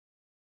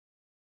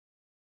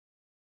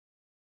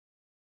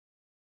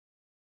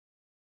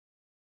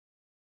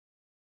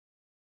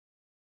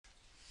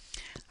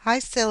Hi,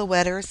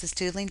 Silhouetters. It's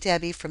Doodling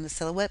Debbie from the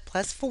Silhouette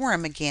Plus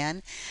Forum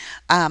again.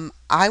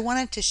 I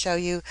wanted to show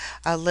you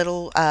a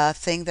little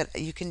thing that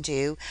you can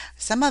do.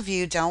 Some of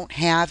you don't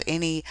have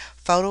any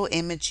photo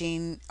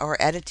imaging or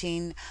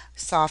editing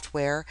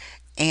software,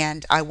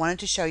 and I wanted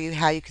to show you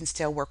how you can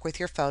still work with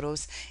your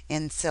photos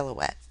in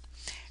Silhouette.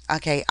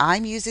 Okay,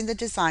 I'm using the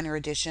designer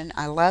edition.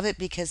 I love it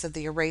because of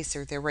the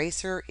eraser. The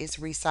eraser is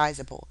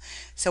resizable.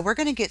 So we're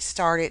going to get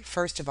started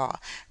first of all.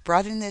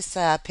 Brought in this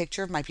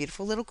picture of my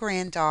beautiful little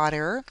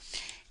granddaughter,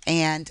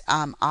 and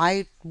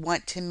I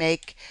want to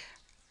make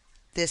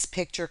this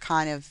picture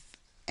kind of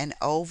an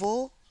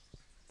oval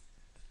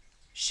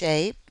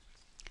shape.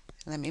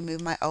 Let me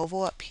move my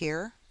oval up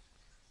here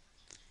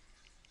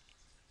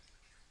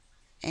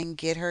and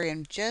get her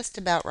in just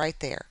about right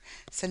there.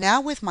 So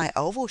now with my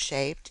oval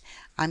shaped,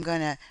 I'm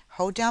going to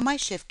hold down my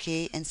shift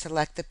key and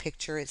select the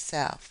picture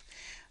itself.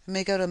 I'm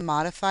going to go to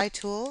modify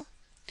tool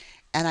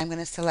and I'm going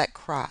to select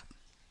crop.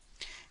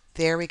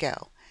 There we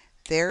go.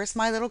 There's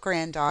my little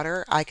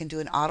granddaughter. I can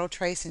do an auto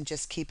trace and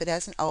just keep it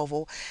as an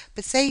oval.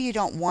 But say you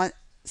don't want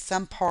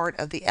some part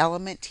of the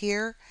element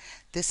here,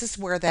 this is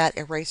where that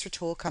eraser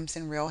tool comes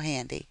in real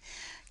handy.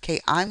 Okay,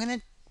 I'm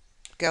going to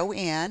go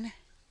in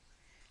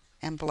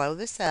and blow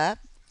this up.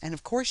 And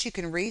of course, you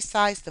can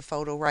resize the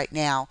photo right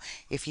now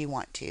if you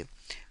want to.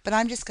 But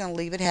I'm just going to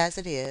leave it as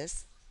it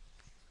is.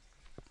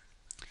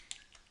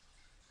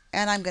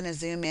 And I'm going to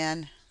zoom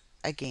in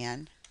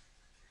again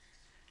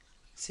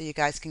so you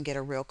guys can get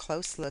a real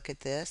close look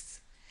at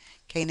this.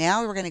 Okay,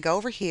 now we're going to go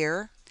over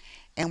here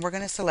and we're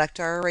going to select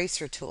our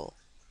eraser tool.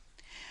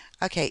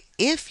 Okay,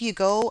 if you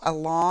go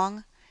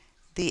along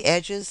the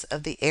edges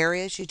of the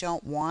areas you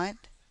don't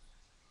want,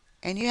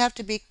 and you have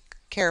to be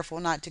careful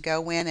not to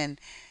go in and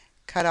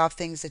cut off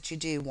things that you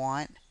do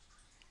want.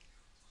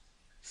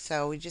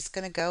 So we're just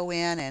going to go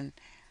in and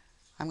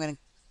I'm going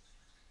to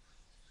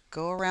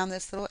go around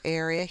this little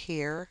area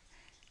here.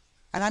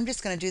 And I'm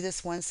just going to do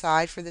this one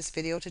side for this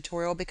video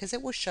tutorial because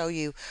it will show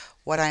you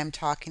what I am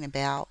talking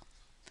about.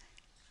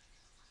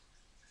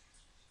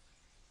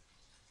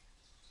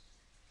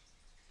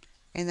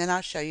 And then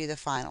I'll show you the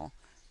final,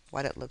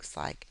 what it looks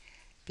like.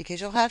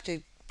 Because you'll have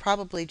to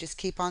probably just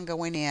keep on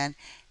going in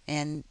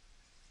and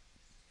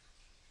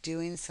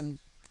doing some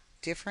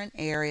different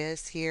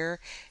areas here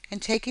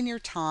and taking your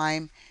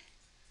time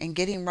and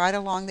getting right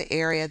along the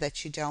area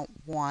that you don't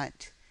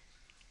want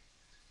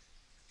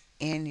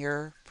in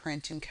your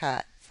print and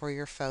cut for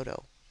your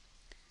photo.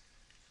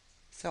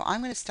 So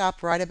I'm going to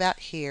stop right about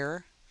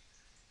here.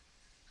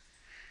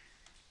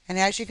 And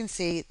as you can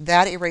see,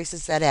 that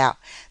erases that out.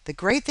 The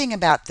great thing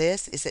about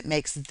this is it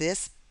makes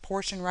this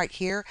portion right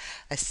here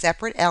a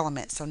separate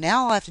element. So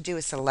now all I have to do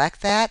is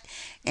select that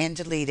and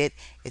delete it.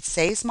 It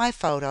saves my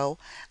photo.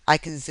 I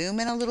can zoom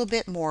in a little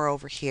bit more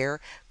over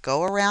here,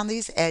 go around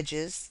these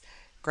edges,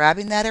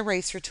 grabbing that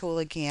eraser tool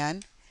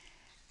again,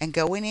 and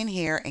going in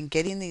here and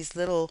getting these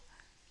little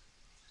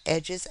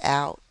edges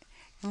out.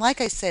 And like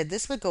I said,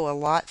 this would go a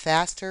lot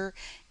faster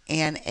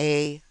in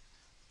a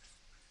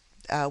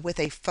with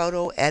a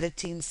photo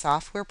editing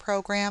software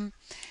program.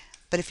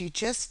 But if you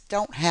just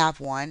don't have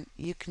one,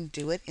 you can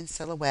do it in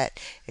Silhouette,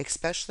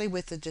 especially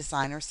with the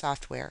designer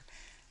software.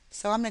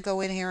 So I'm going to go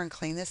in here and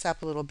clean this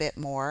up a little bit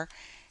more.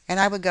 And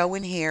I would go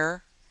in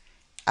here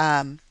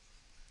um,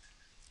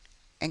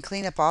 and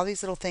clean up all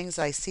these little things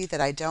I see that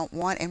I don't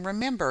want. And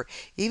remember,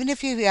 even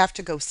if you have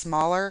to go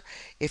smaller,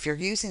 if you're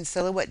using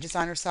Silhouette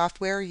Designer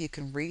software, you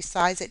can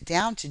resize it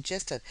down to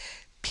just a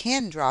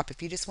pin drop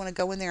if you just want to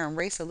go in there and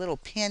erase a little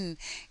pin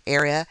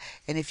area.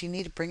 And if you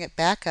need to bring it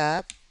back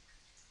up,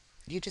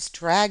 you just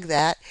drag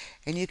that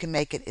and you can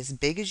make it as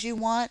big as you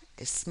want,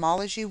 as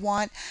small as you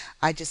want.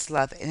 I just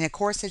love it. And of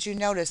course, as you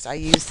noticed, I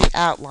use the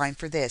outline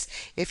for this.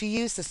 If you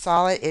use the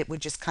solid, it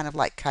would just kind of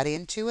like cut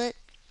into it.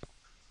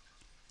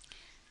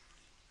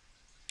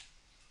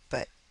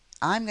 But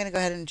I'm going to go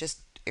ahead and just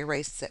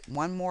erase that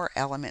one more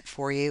element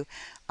for you.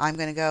 I'm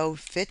going to go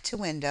fit to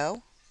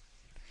window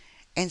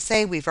and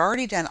say we've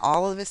already done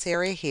all of this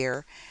area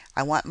here.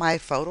 I want my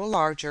photo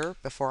larger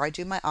before I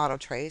do my auto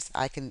trace.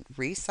 I can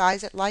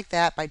resize it like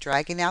that by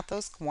dragging out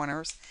those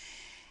corners.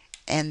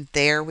 And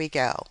there we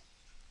go.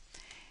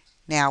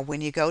 Now, when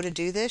you go to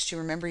do this, you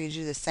remember you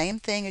do the same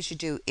thing as you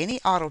do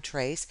any auto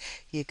trace.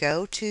 You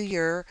go to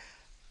your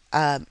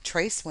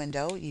trace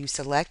window, you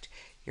select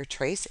your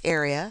trace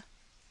area,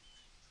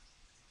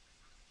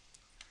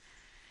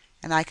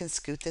 and I can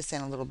scoot this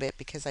in a little bit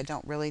because I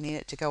don't really need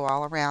it to go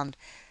all around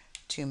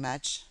too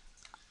much.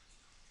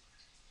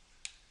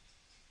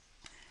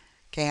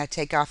 Okay, I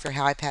take off your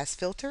high pass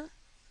filter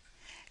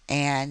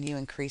and you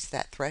increase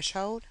that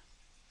threshold.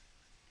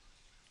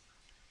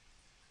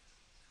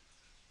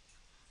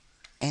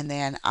 And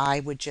then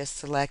I would just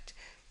select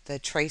the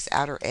trace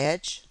outer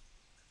edge.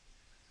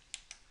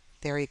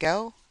 There you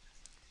go.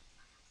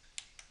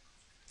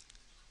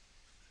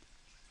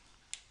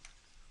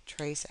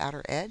 Trace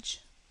outer edge.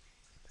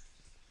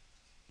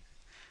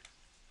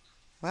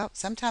 Well,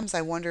 sometimes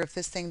I wonder if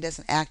this thing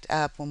doesn't act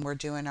up when we're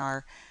doing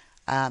our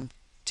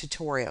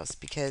tutorials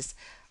because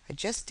I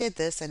just did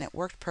this and it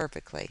worked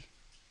perfectly.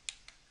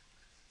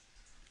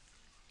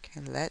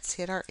 Okay, let's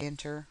hit our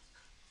enter.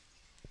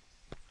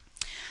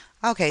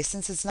 Okay,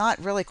 since it's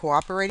not really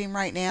cooperating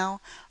right now,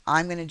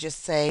 I'm going to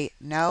just say,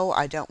 no,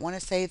 I don't want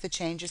to save the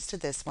changes to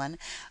this one.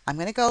 I'm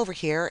going to go over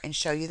here and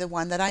show you the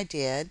one that I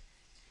did.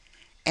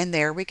 And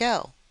there we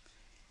go.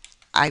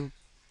 I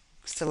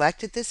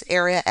selected this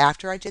area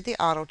after I did the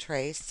auto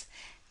trace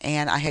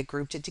and I had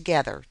grouped it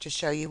together. To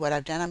show you what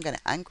I've done, I'm going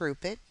to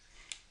ungroup it,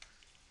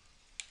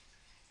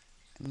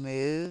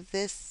 move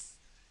this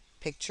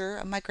picture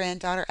of my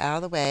granddaughter out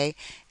of the way,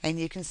 and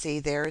you can see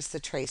there's the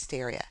traced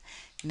area.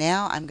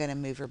 Now I'm going to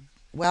move her.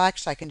 Well,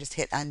 actually, I can just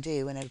hit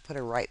undo and it'll put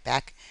her right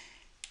back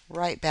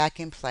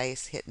in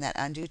place, hitting that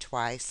undo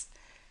twice.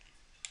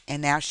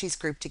 And now she's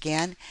grouped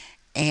again.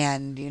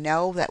 And you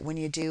know that when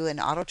you do an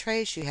auto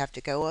trace, you have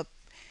to go up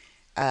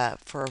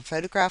for a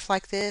photograph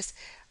like this.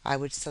 I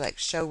would select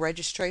show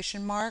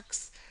registration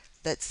marks.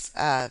 That's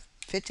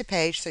fit to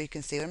page so you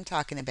can see what I'm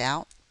talking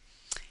about.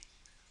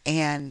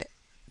 And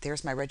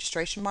there's my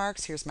registration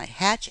marks. Here's my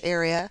hatch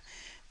area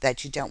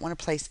that you don't want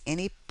to place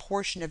any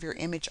portion of your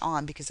image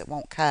on because it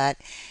won't cut.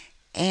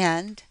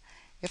 And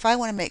if I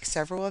want to make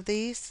several of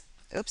these,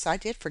 oops, I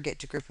did forget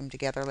to group them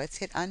together. Let's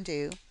hit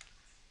undo.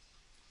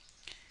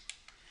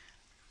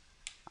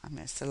 I'm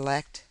going to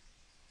select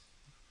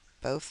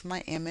both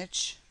my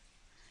image.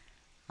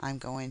 I'm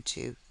going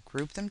to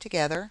group them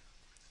together.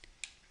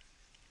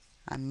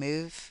 I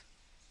move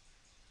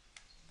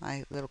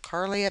my little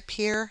Carly up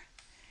here,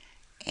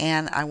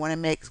 and I want to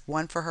make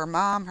one for her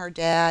mom, her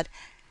dad,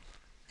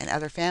 and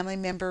other family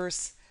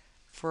members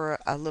for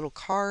a little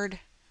card.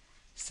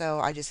 So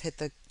I just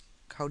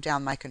hold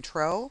down my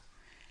control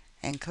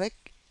and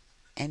click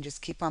and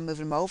just keep on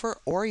moving them over.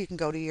 Or you can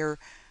go to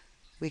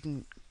we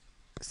can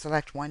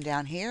select one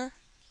down here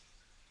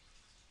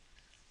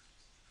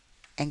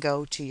and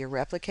go to your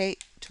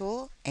replicate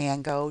tool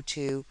and go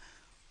to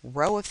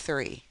row of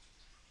 3.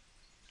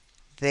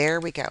 There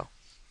we go.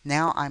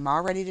 Now I'm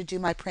all ready to do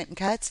my print and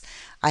cuts.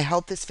 I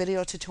hope this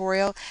video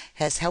tutorial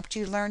has helped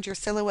you learn your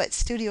Silhouette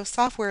Studio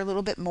software a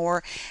little bit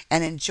more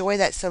and enjoy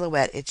that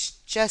silhouette. It's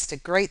just a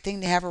great thing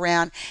to have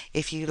around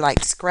if you like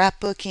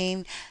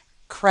scrapbooking,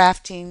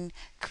 crafting,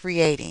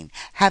 creating.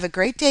 Have a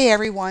great day,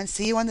 everyone.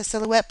 See you on the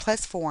Silhouette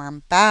Plus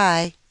forum.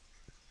 Bye.